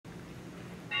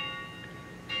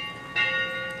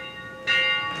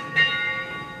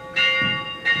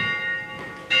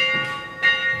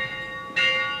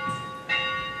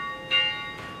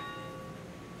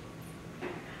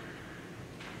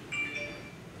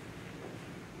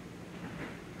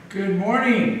Good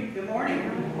morning. Good morning.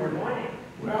 Good morning.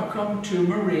 Welcome to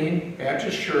Marine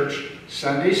Baptist Church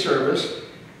Sunday service.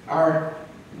 Our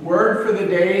word for the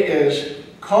day is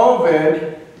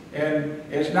COVID, and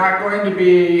it's not going to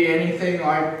be anything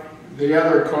like the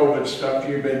other COVID stuff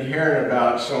you've been hearing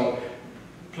about, so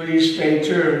please stay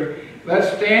tuned.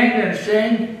 Let's stand and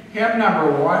sing hymn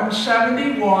number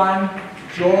 171,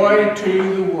 Joy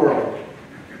to the World.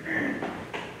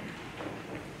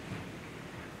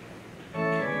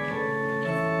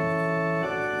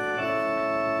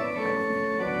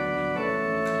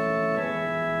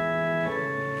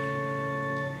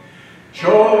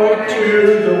 Joy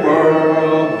to the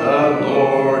world, the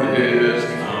Lord is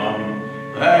come.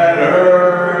 Let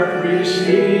earth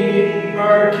receive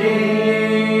her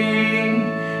King.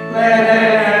 Let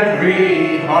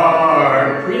every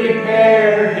heart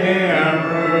prepare him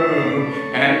room.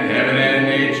 And heaven and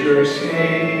nature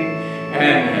sing,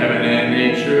 and heaven and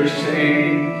nature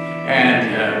sing, and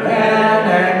heaven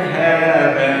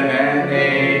and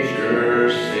nature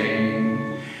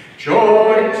sing.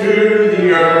 Joy to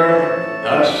the earth,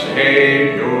 the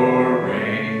Savior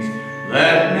reigns.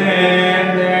 Let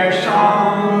men their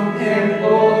song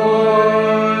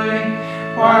employ,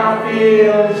 while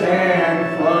fields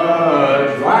and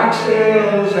floods, like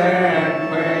hills and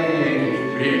plains,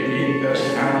 repeat the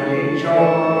sounding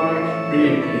joy,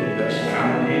 repeat the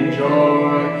sounding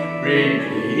joy,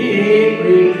 repeat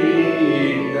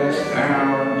the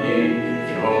sounding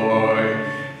joy.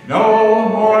 No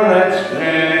more let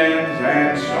sins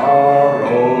and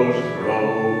sorrows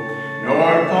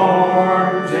nor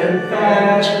thorns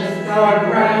infest the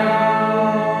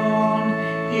ground.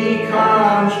 He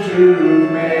comes to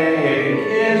make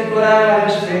his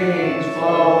blessings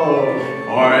flow.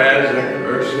 For as the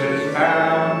curse is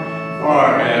found, for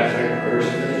as the curse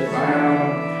is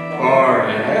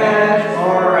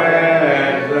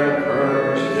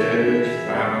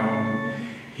found,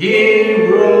 he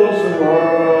rules the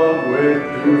world with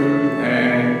truth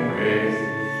and grace,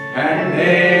 and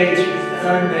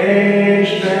the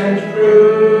nations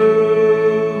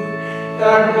prove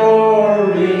the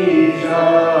glories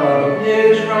of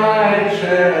his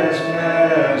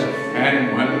righteousness,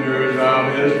 and wonders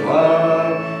of his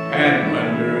love, and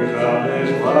wonders of his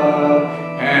love,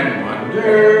 and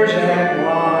wonders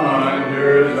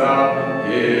of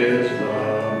his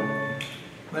love.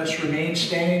 Let's remain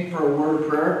standing for a word of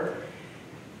prayer.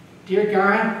 Dear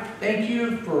God, thank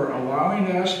you for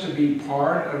allowing us to be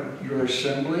part of your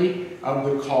assembly of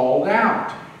the called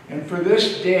out, and for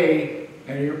this day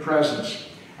in your presence.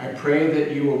 I pray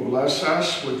that you will bless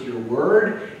us with your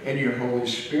word and your Holy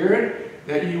Spirit,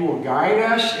 that you will guide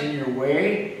us in your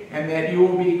way, and that you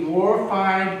will be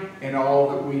glorified in all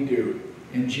that we do.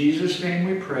 In Jesus' name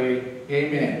we pray,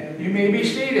 amen. You may be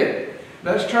seated.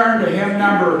 Let's turn to hymn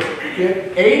number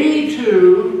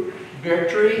 82,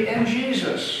 Victory in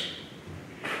Jesus.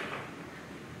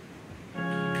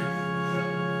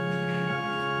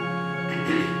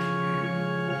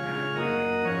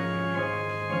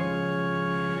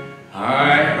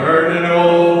 I heard an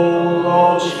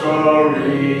old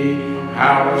story,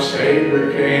 how a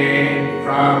Savior came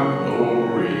from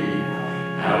glory,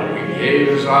 how he gave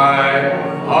his life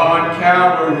on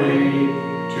Calvary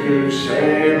to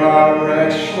save a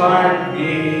wretch like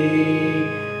me.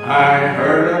 I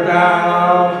heard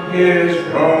about his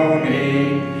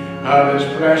groaning, of his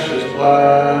precious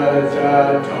blood's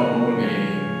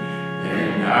atoning.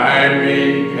 Then I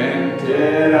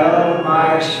repented of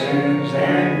my sins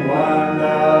and won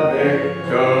the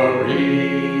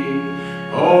victory.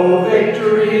 Oh,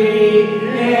 victory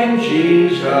in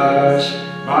Jesus,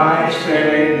 my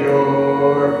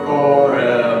Savior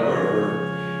forever.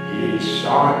 He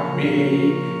sought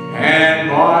me and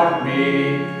bought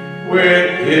me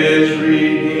with his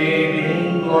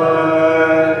redeeming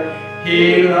blood.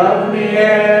 He loved me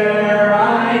ere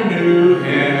I knew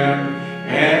him,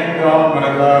 and all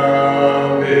my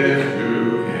love is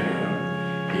to him.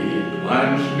 He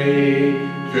plunged me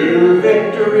to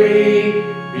victory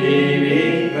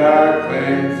beneath the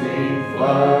cleansing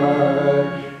flood.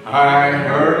 I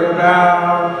heard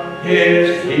about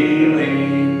his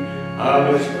healing, of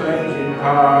his cleansing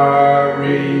power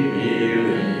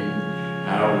revealing,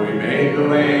 how we made the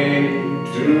lame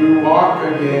to walk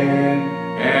again,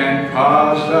 and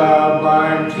caused the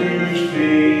blind to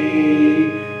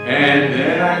see. And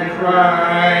then I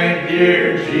cried,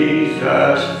 dear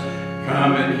Jesus,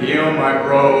 come and heal my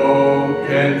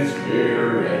broken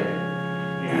spirit.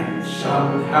 And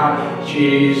somehow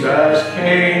Jesus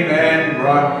came and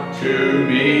brought to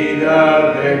me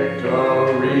the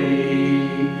victory.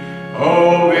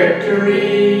 Oh,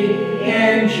 victory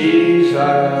in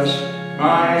Jesus,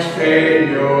 my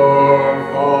Savior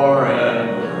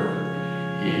forever.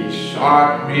 He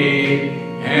sought me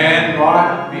and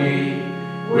bought me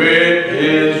with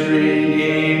his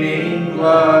redeeming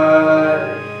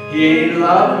blood. He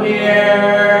loved me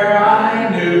ere I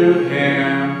knew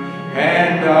him,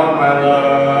 and all my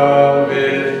love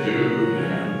is due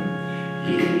him.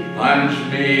 He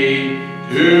plunged me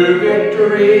to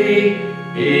victory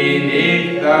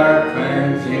beneath the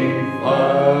cleansing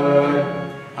flood.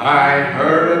 I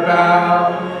heard about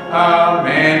a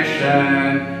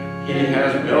mansion he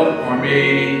has built for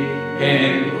me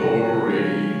in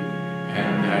glory,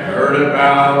 and I heard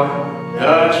about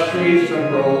the streets of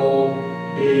gold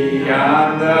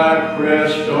beyond the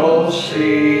crystal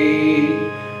sea,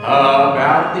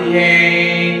 about the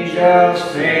angels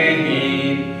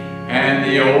singing and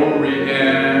the old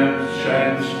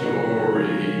redemption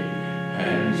story.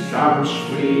 And some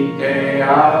sweet day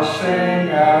I'll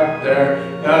sing out there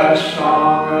the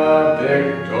song of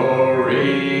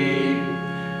victory.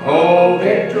 Oh,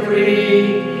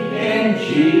 victory in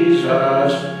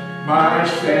Jesus, my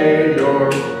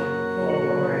Savior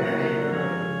forever.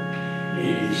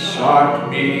 He sought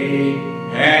me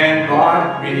and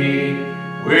bought me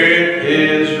with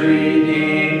his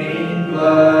redeeming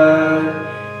blood.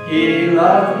 He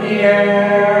loved me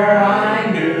ere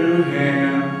I knew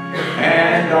him,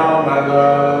 and all my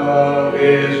love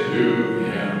is due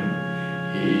him.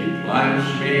 He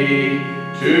plunged me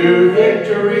to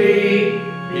victory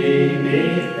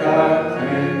beneath the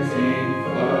cleansing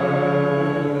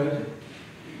flood.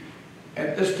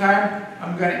 At this time,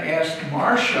 I'm going to ask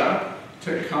Marcia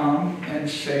to come and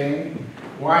sing,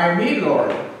 Why Me,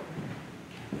 Lord?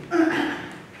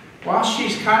 While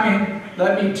she's coming,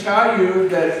 let me tell you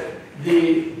that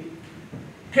the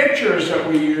pictures that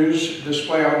we use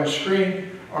display on the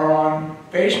screen are on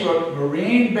Facebook,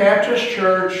 Marine Baptist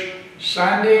Church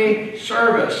Sunday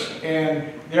service,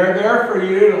 and they're there for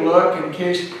you to look in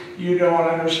case you don't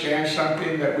understand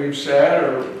something that we've said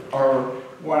or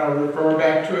want to refer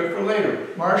back to it for later.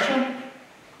 Marcia?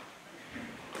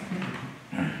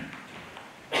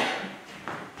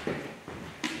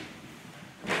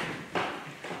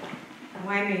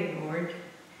 Why me, Lord?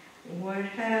 What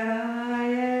have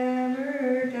I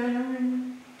ever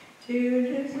done to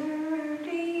deserve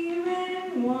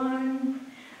even one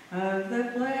of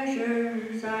the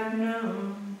pleasures I've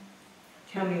known?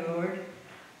 Tell me, Lord,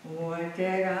 what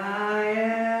did I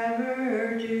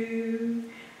ever do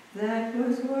that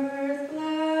was worth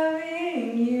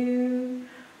loving you,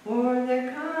 or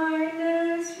the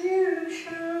kindness you've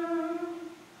shown?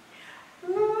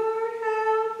 Lord,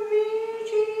 help me,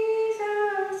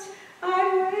 Jesus,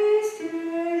 I've wasted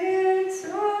it,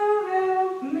 so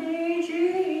help me,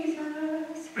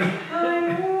 Jesus, I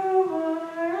know what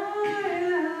I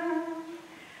am.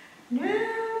 Now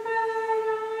that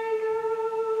I know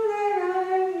that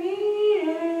I've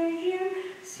needed you,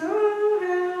 so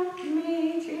help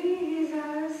me,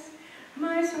 Jesus,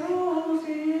 my soul's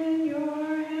in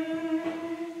your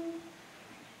hand.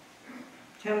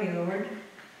 Tell me, Lord,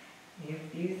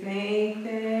 if you think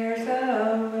there's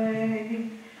a way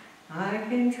I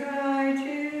can try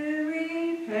to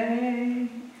repay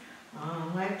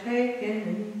all I've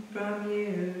taken from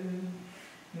you,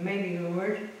 maybe,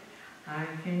 Lord, I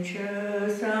can show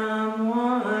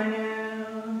someone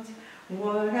else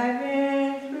what I've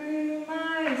been through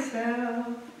myself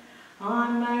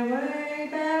on my way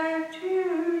back to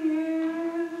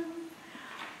you.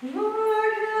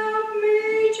 Lord, help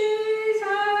me,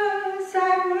 Jesus,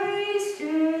 I've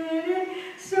wasted it,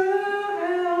 so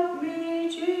help me,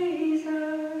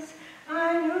 Jesus,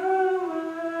 I know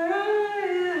what I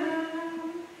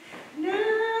am. Now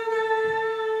that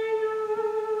I know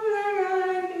that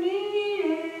I've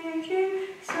needed you,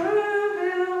 so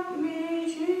help me,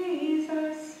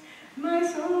 Jesus, my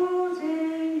soul's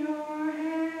in your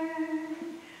hand.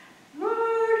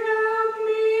 Lord, help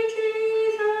me,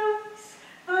 Jesus,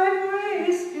 I've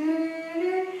wasted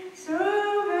it, so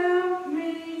help me,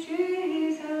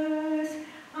 Jesus,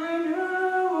 I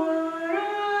know what I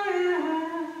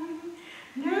am.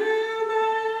 Now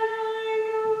that I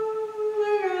know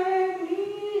that I've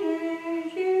needed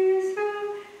you, so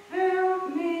help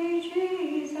me,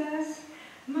 Jesus,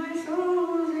 my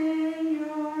soul's in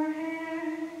your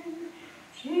hand.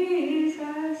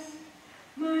 Jesus,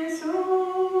 my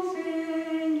soul's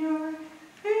in your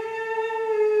hand.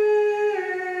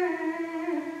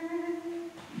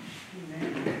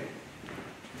 Amen.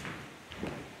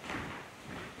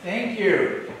 Thank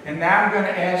you. And now I'm going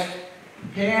to ask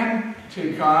Pam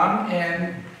to come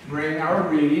and bring our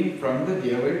reading from the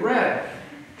Daily Bread.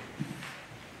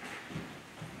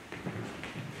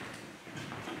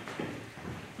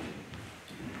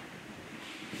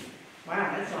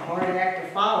 Wow, that's a hard act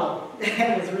to follow.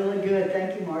 That was really good.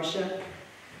 Thank you, Marcia.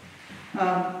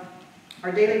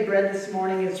 Our daily bread this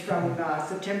morning is from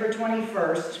September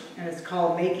 21st, and it's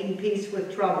called Making Peace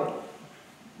with Trouble.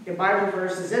 The Bible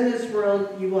verse is, "In this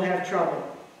world you will have trouble,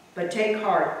 but take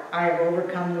heart, I have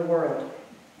overcome the world."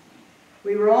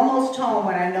 We were almost home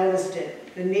when I noticed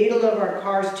it. The needle of our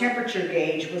car's temperature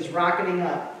gauge was rocketing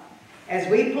up. As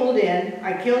we pulled in,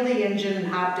 I killed the engine and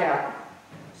hopped out.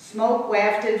 Smoke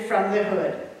wafted from the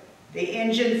hood. The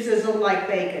engine sizzled like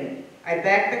bacon. I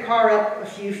backed the car up a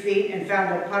few feet and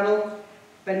found a puddle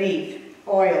beneath,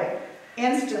 oil.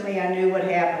 Instantly I knew what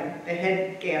happened. The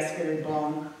head gasket had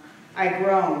blown. I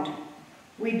groaned.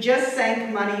 We just sank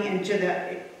money into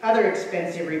the other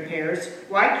expensive repairs.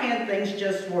 Why can't things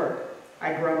just work?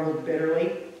 I grumbled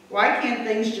bitterly. Why can't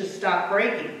things just stop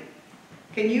breaking?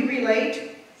 Can you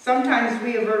relate? Sometimes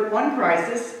we avert one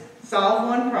crisis, solve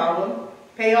one problem,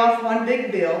 pay off one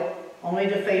big bill, only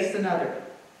to face another.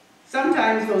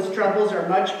 Sometimes those troubles are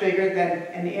much bigger than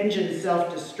an engine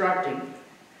self-destructing,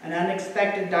 an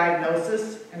unexpected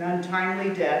diagnosis, an untimely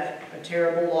death, a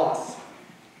terrible loss.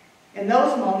 In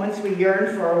those moments, we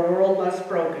yearn for a world less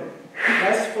broken,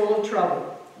 less full of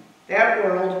trouble. That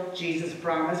world, Jesus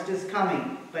promised, is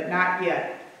coming, but not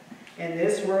yet. In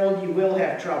this world you will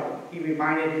have trouble, he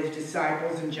reminded his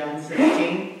disciples in John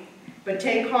 16. But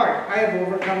take heart, I have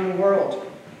overcome the world.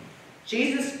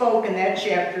 Jesus spoke in that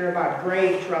chapter about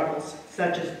grave troubles,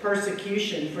 such as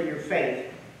persecution for your faith.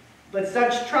 But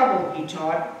such trouble, he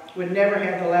taught, would never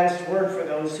have the last word for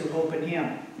those who hope in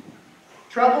him.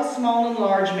 Trouble, small and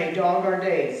large, may dog our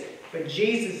days, but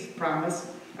Jesus' promise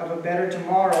of a better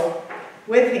tomorrow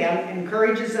with him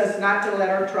encourages us not to let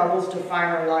our troubles define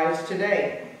our lives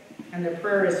today. And the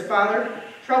prayer is, Father,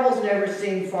 troubles never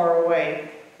seem far away,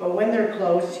 but when they're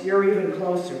close, you're even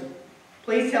closer.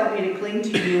 Please help me to cling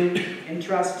to you and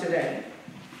trust today.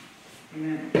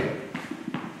 Amen.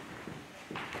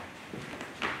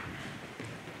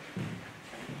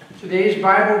 Today's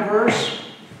Bible verse,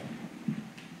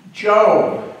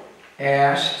 Job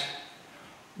asked,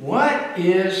 "What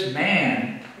is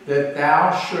man that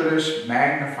thou shouldest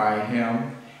magnify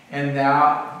him, and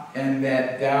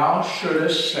that thou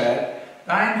shouldest set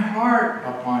thine heart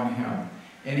upon him?"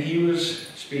 And he was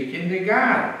speaking to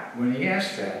God when he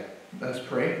asked that. Let's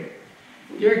pray.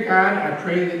 Dear God, I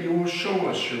pray that you will show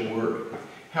us your word.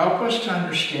 Help us to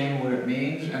understand what it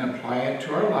means and apply it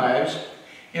to our lives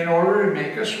in order to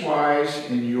make us wise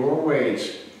in your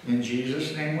ways. In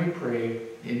Jesus' name we pray.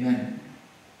 Amen.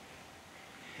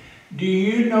 Do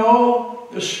you know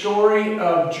the story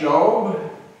of Job?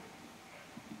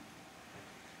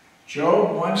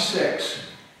 Job 1:6.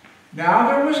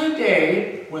 Now there was a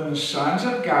day when the sons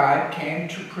of God came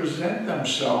to present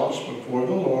themselves before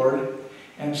the Lord,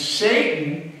 and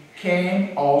Satan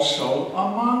came also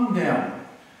among them.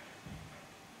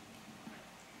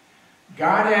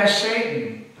 God asked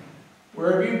Satan,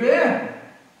 "Where have you been?"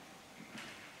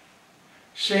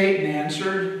 Satan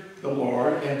answered the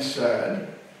Lord and said,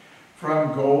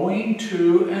 "From going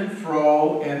to and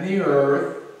fro in the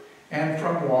earth, and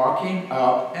from walking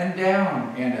up and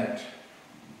down in it."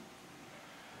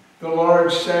 The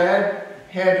Lord said,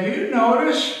 "Have you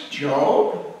noticed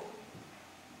Job?"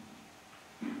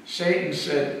 Satan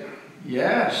said,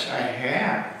 "Yes, I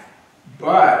have,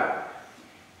 but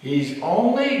he's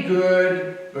only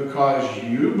good because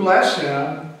you bless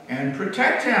him and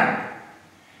protect him.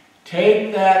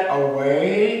 Take that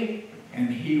away, and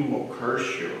he will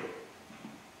curse you."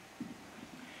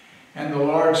 And the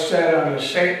Lord said unto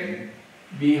Satan,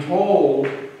 "Behold,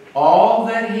 all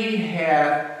that he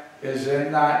hath is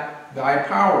in thy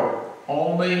power,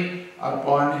 only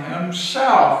upon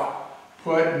himself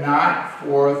put not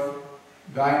forth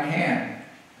thine hand."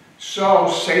 So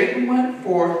Satan went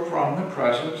forth from the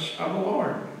presence of the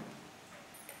Lord.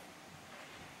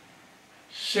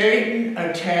 Satan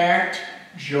attacked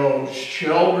Job's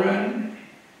children,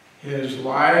 his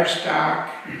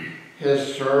livestock,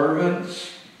 his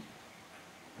servants,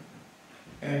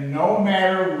 and no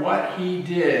matter what he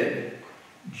did,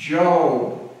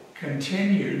 Job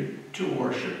continued to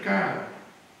worship God.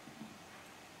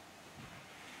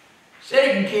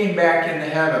 Satan came back into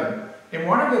heaven, and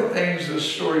one of the things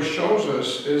this story shows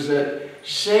us is that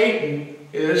Satan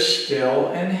is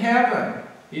still in heaven.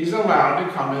 He's allowed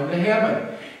to come into heaven.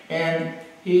 And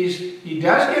he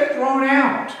does get thrown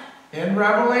out in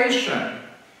Revelation.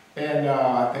 And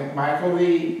I think Michael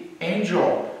the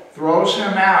angel throws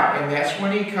him out, and that's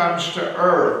when he comes to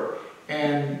earth.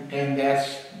 And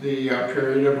that's the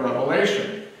period of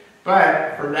Revelation.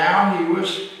 But for now, he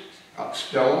was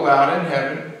still allowed in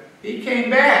heaven. He came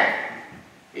back.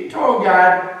 He told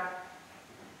God,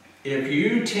 if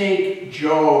you take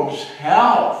Job's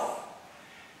health,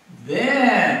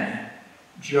 then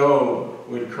Job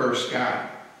would curse God.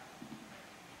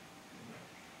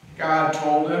 God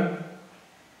told him,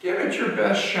 give it your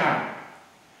best shot,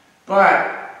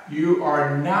 but you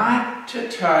are not to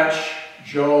touch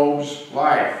Job's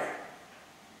life.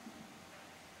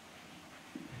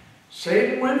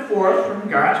 Satan went forth from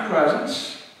God's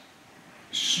presence,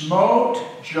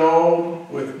 smote Job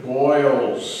with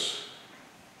boils.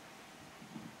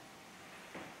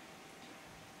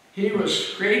 He was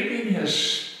scraping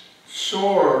his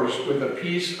sores with a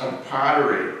piece of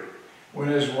pottery when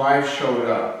his wife showed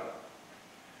up.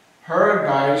 Her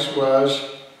advice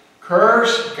was,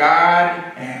 curse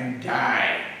God and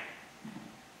die.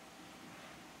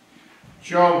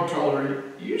 Job told her,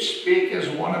 you speak as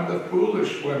one of the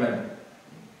foolish women.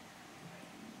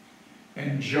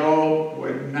 And Job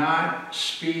would not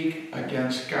speak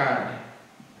against God.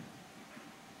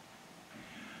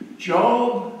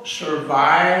 Job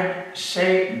survived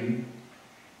Satan,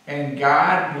 and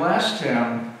God blessed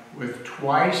him with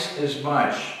twice as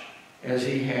much as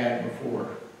he had before.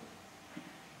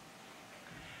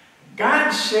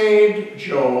 God saved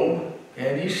Job,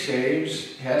 and he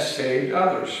has saved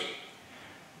others.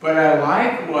 But I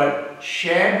like what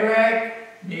Shadrach,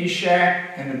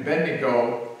 Meshach, and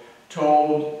Abednego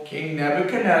told King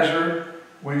Nebuchadnezzar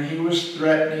when he was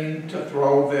threatening to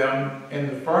throw them in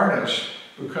the furnace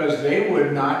because they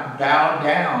would not bow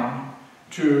down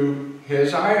to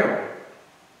his idol.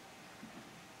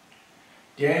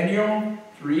 Daniel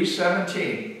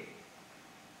 3:17.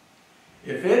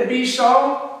 If it be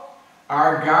so,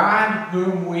 our God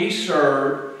whom we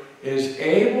serve is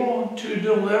able to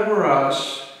deliver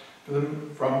us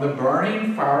from the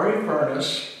burning fiery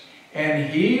furnace, and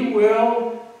he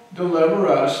will deliver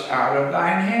us out of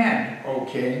thine hand, O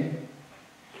king.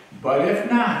 But if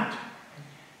not,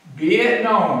 be it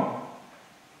known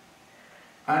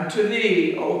unto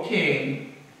thee, O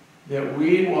king, that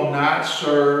we will not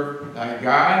serve thy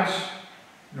gods,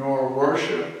 nor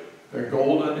worship the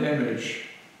golden image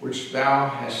which thou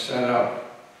hast set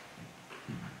up.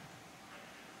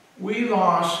 We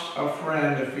lost a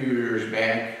friend a few years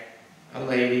back, a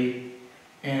lady,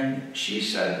 and she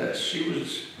said this. She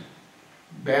was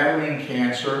battling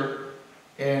cancer,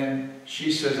 and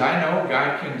she says, I know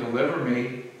God can deliver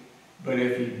me, but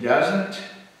if he doesn't,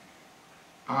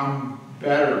 I'm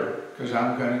better because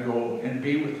I'm going to go and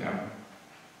be with him.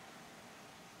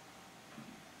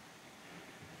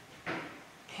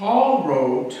 Paul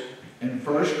wrote in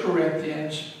 1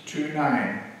 Corinthians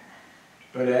 2:9,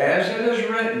 but as it is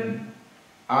written,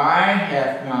 eye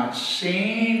hath not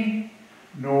seen,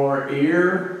 nor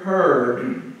ear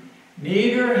heard,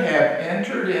 neither have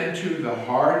entered into the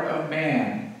heart of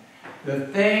man the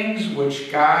things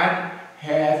which God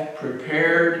hath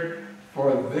prepared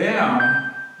for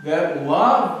them that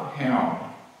love him.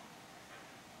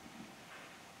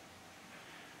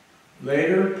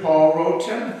 Later, Paul wrote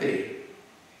Timothy,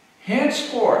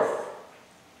 henceforth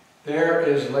there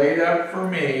is laid up for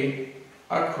me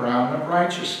a crown of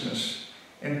righteousness.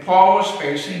 And Paul was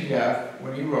facing death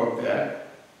when he wrote that.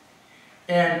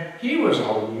 And he was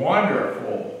a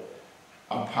wonderful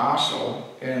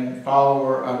apostle and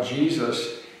follower of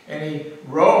Jesus. And he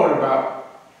wrote about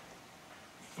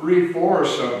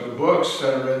 3/4 of the books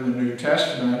that are in the New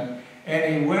Testament.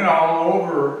 And he went all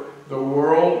over the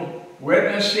world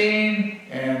witnessing,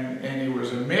 and he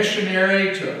was a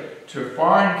missionary to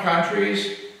foreign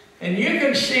countries. And you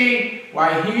can see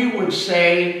why he would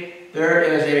say, there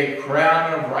is a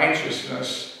crown of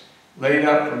righteousness laid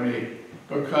up for me,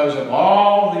 because of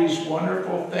all these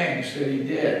wonderful things that he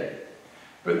did.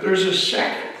 But there's a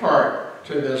second part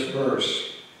to this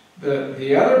verse.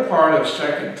 The other part of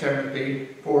 2 Timothy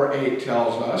 4:8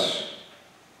 tells us,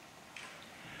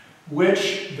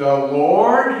 which the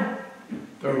Lord,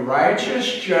 the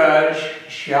righteous judge,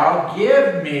 shall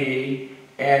give me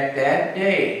at that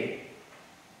day,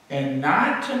 and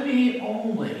not to me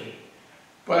only,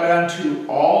 but unto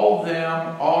all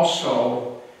them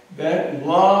also that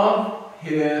love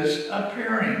his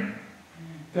appearing,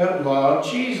 that love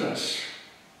Jesus.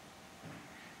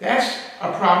 That's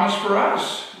a promise for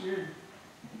us.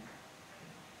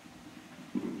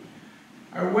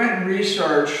 I went and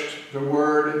researched the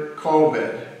word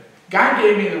COVID. God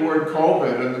gave me the word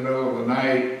COVID in the middle of the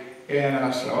night, and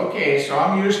I said, okay, so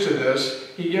I'm used to this.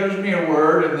 He gives me a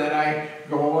word, and then I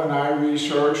go and I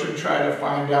research and try to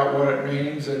find out what it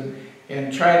means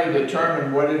and try to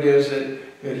determine what it is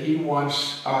that he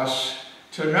wants us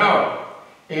to know.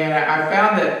 And I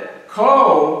found that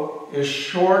CO is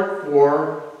short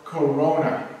for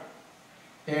corona.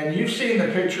 And you've seen the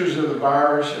pictures of the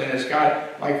virus, and it's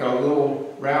got like a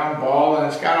little round ball, and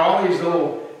it's got all these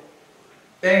little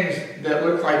things that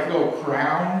look like little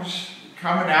crowns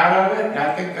coming out of it. And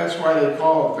I think that's why they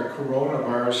call it the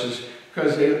coronavirus,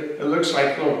 because it looks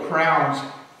like little crowns.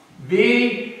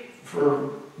 V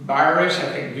for virus,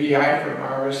 I think VI for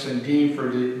virus, and D for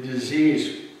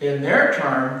disease in their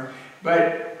term.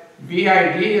 But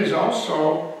VID is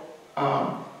also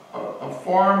a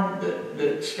form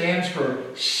that stands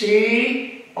for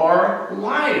C or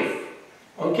life.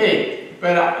 Okay,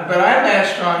 but I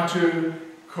latched on to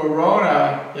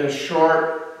corona is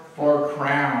short for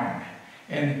crown.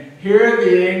 And here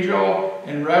the angel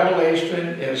in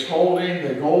Revelation is holding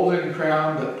the golden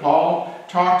crown that Paul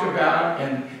talked about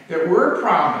and that we're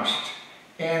promised.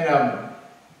 And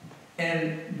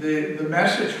the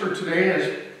message for today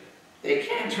is they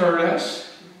can't hurt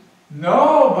us.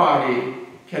 Nobody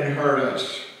can hurt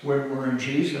us when we're in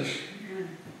Jesus.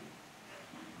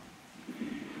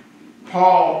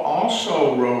 Paul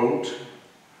also wrote,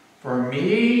 "For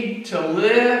me to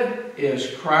live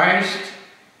is Christ,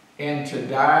 and to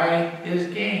die is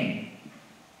gain."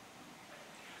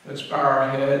 Let's bow our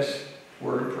heads,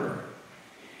 word of prayer.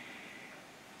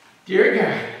 Dear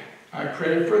God, I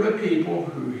pray for the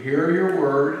people who hear your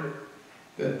word,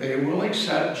 that they will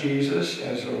accept Jesus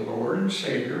as their Lord and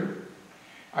Savior.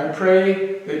 I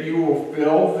pray that you will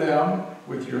fill them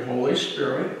with your Holy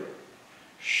Spirit,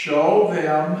 show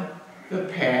them the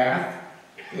path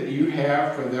that you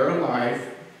have for their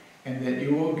life, and that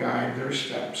you will guide their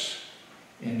steps.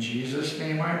 In Jesus'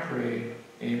 name I pray,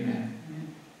 amen.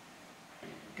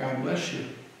 God bless you.